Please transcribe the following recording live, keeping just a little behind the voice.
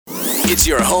It's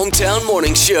your hometown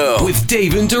morning show with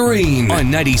Dave and Doreen on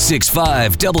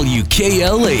 96.5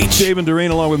 WKLH. Dave and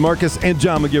Doreen along with Marcus and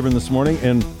John McGivern this morning,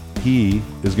 and he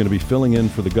is going to be filling in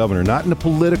for the governor, not in a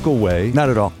political way. Not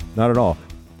at all. Not at all.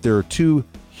 There are two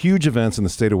huge events in the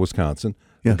state of Wisconsin.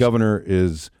 Yes. The governor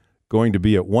is going to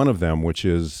be at one of them, which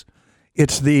is...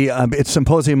 It's the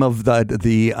symposium of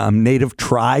the native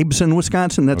tribes in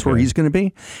Wisconsin. That's where he's going to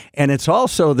be. And it's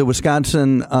also the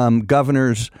Wisconsin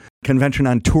Governor's Convention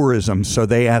on Tourism. So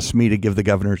they asked me to give the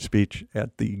governor's speech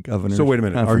at the governor's So wait a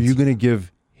minute. conference. Are you going to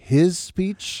give his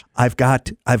speech? I've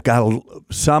got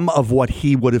some of what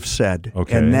he would have said.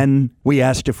 Okay. And then we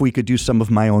asked if we could do some of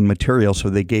my own material.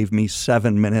 So they gave me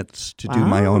 7 minutes to do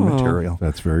my own material.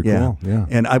 That's very cool. Yeah.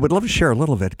 And I would love to share a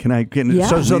little bit. Can I? Yeah.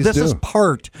 So Please this do. is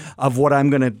part of what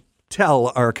I'm going to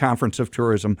tell our Conference of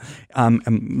Tourism.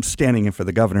 I'm standing in for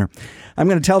the governor. I'm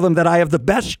going to tell them that I have the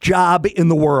best job in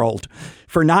the world.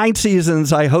 For 9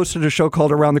 seasons, I hosted a show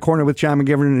called Around the Corner with John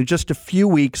McGivern, and in just a few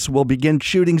weeks, we'll begin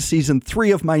shooting season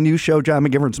 3 of my new show, John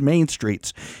McGivern's Main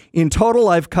Streets. In total,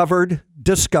 I've covered,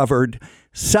 discovered,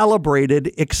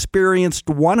 celebrated, experienced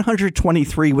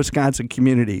 123 Wisconsin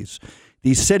communities.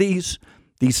 These cities,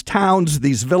 these towns,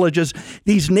 these villages,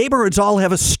 these neighborhoods all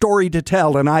have a story to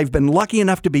tell, and I've been lucky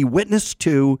enough to be witness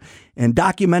to and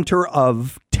documenter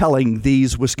of telling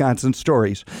these Wisconsin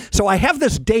stories. So I have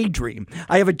this daydream.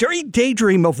 I have a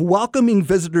daydream of welcoming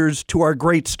visitors to our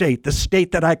great state, the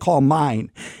state that I call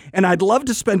mine. And I'd love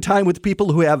to spend time with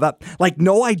people who have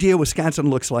no idea Wisconsin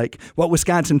looks like, what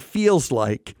Wisconsin feels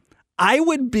like. I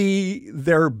would be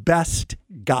their best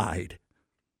guide.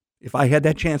 If I had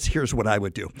that chance, here's what I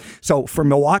would do. So from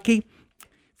Milwaukee,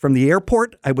 from the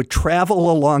airport, I would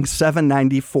travel along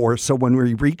 794. So when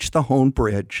we reach the Hone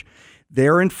Bridge,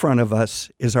 there in front of us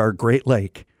is our Great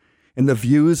Lake and the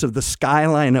views of the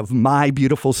skyline of my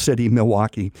beautiful city,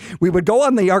 Milwaukee. We would go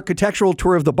on the architectural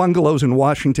tour of the bungalows in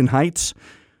Washington Heights,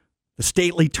 the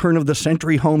stately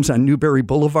turn-of-the-century homes on Newberry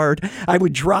Boulevard. I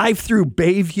would drive through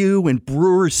Bayview and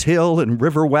Brewers Hill and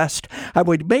River West. I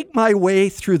would make my way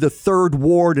through the 3rd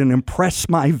Ward and impress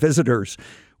my visitors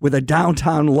with a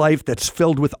downtown life that's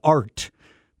filled with art,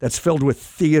 that's filled with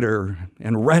theater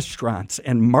and restaurants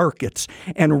and markets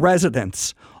and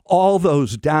residents, all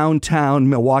those downtown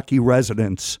Milwaukee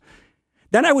residents.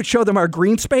 Then I would show them our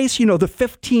green space, the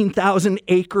 15,000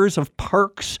 acres of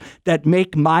parks that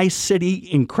make my city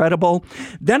incredible.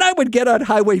 Then I would get on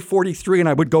Highway 43 and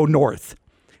I would go north.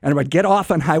 And I would get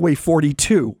off on Highway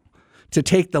 42 to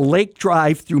take the Lake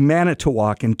Drive through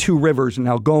Manitowoc and Two Rivers and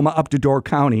Algoma up to Door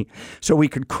County so we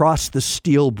could cross the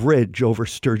steel bridge over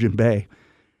Sturgeon Bay.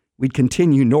 We'd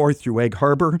continue north through Egg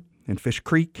Harbor and Fish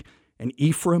Creek and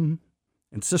Ephraim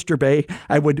and Sister Bay.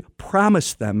 I would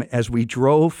promise them as we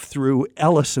drove through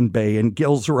Ellison Bay and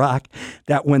Gills Rock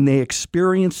that when they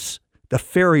experience the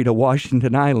ferry to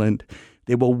Washington Island,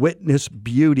 they will witness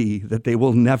beauty that they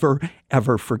will never,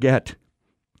 ever forget.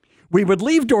 We would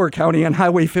leave Door County on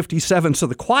Highway 57, so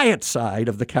the quiet side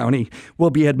of the county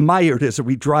will be admired as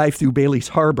we drive through Bailey's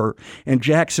Harbor and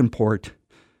Jacksonport.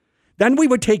 Then we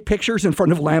would take pictures in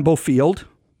front of Lambeau Field,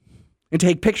 and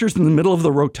take pictures in the middle of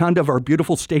the rotunda of our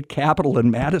beautiful state capitol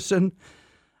in Madison.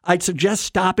 I'd suggest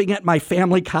stopping at my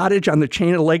family cottage on the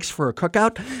Chain of Lakes for a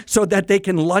cookout so that they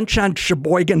can lunch on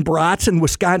Sheboygan brats and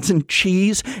Wisconsin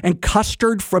cheese and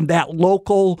custard from that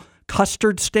local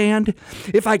custard stand.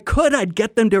 If I could, I'd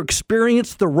get them to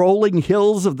experience the rolling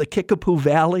hills of the Kickapoo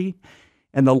Valley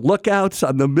and the lookouts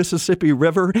on the Mississippi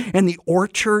River and the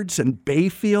orchards and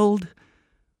Bayfield.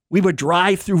 We would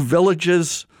drive through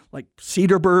villages like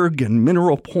Cedarburg and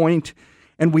Mineral Point,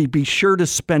 and we'd be sure to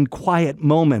spend quiet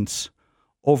moments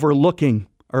overlooking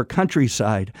our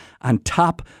countryside on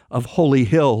top of Holy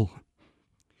Hill.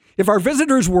 If our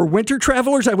visitors were winter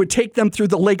travelers, I would take them through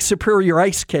the Lake Superior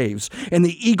ice caves and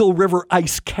the Eagle River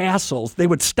ice castles. They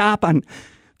would strap on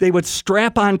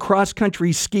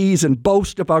cross-country skis and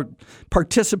boast about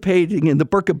participating in the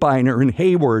Birkebeiner in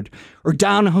Hayward, or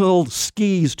downhill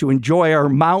skis to enjoy our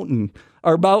mountain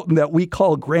that we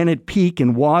call Granite Peak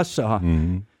in Wausau.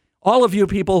 Mm-hmm. All of you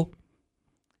people,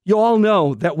 you all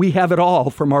know that we have it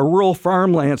all, from our rural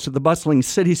farmlands to the bustling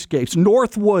cityscapes,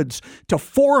 north woods to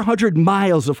 400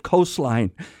 miles of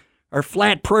coastline, our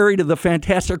flat prairie to the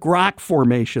fantastic rock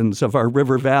formations of our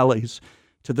river valleys,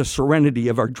 to the serenity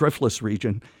of our driftless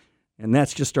region. And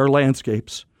that's just our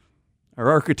landscapes. Our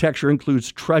architecture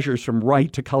includes treasures from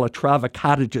Wright to Calatrava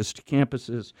cottages to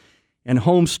campuses, and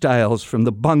home styles from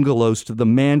the bungalows to the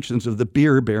mansions of the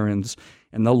beer barons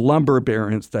and the lumber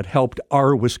barons that helped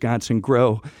our Wisconsin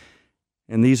grow.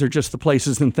 And these are just the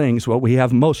places and things. What we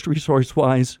have most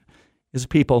resource-wise is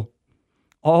people.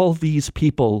 all these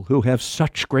people who have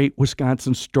such great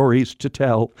Wisconsin stories to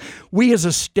tell. We as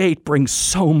a state bring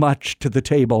so much to the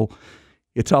table.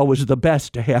 It's always the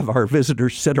best to have our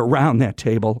visitors sit around that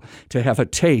table, to have a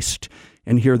taste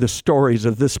and hear the stories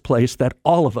of this place that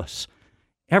all of us,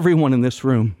 everyone in this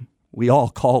room, we all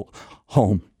call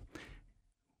home.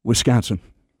 Wisconsin.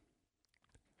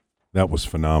 That was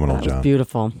phenomenal, That was John.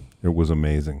 beautiful. It was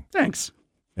amazing. Thanks.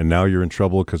 And now you're in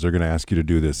trouble because they're going to ask you to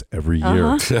do this every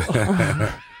year.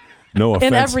 No offense.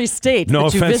 In every state. No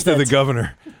that you offense to the visit.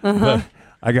 governor. But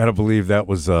I got to believe that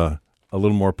was a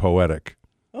little more poetic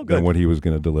than what he was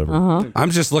going to deliver.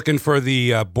 I'm just looking for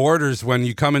the borders. When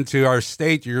you come into our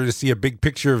state, you're going to see a big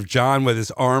picture of John with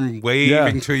his arm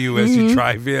waving to you as you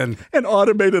drive in. An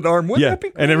automated arm. Wouldn't Yeah, that be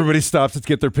great? and everybody stops to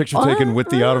get their picture taken with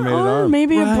the automated Or arm.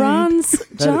 maybe a bronze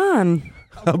John.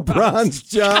 A bronze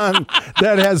John.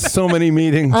 That has so many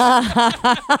meanings.